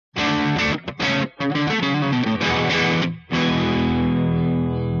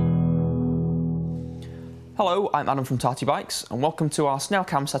Hello, I'm Adam from TartyBikes and welcome to our Snail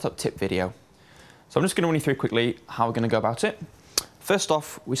cam setup tip video. So I'm just going to run you through quickly how we're going to go about it. First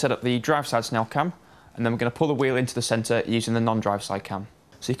off, we set up the drive side Snail cam and then we're going to pull the wheel into the centre using the non-drive side cam.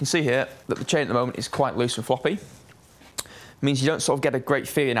 So you can see here that the chain at the moment is quite loose and floppy. It means you don't sort of get a great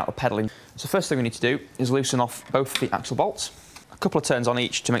feeling out of pedalling. So first thing we need to do is loosen off both the axle bolts. A couple of turns on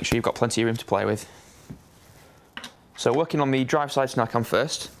each to make sure you've got plenty of room to play with. So working on the drive side Snail cam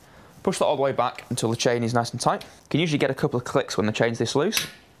first, push that all the way back until the chain is nice and tight. You can usually get a couple of clicks when the chain's this loose.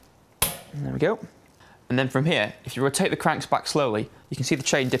 And there we go. And then from here, if you rotate the cranks back slowly, you can see the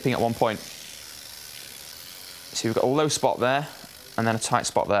chain dipping at one point. So we've got a low spot there, and then a tight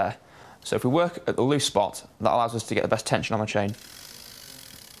spot there. So if we work at the loose spot, that allows us to get the best tension on the chain.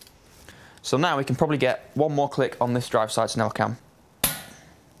 So now we can probably get one more click on this drive side Snail cam.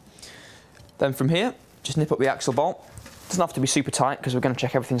 Then from here, just nip up the axle bolt. Doesn't have to be super tight because we're going to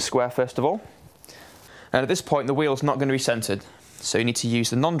check everything's square first of all. And at this point the wheel's not going to be centred, so you need to use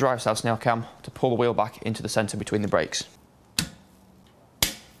the non-drive side Snail cam to pull the wheel back into the centre between the brakes.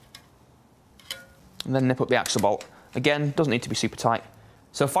 And then nip up the axle bolt. Again, doesn't need to be super tight.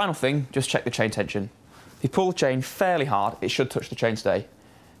 So final thing, just check the chain tension. If you pull the chain fairly hard, it should touch the chainstay.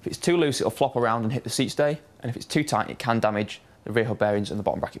 If it's too loose, it'll flop around and hit the seat stay, and if it's too tight, it can damage the rear hub bearings and the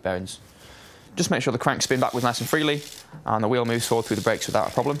bottom bracket bearings. Just make sure the cranks spin backwards nice and freely and the wheel moves forward through the brakes without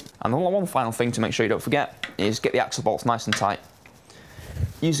a problem. And the one final thing to make sure you don't forget is get the axle bolts nice and tight.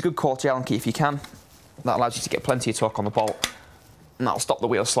 Use a good quality Allen key if you can. That allows you to get plenty of torque on the bolt and that'll stop the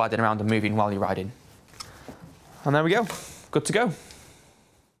wheel sliding around and moving while you're riding. And there we go, good to go.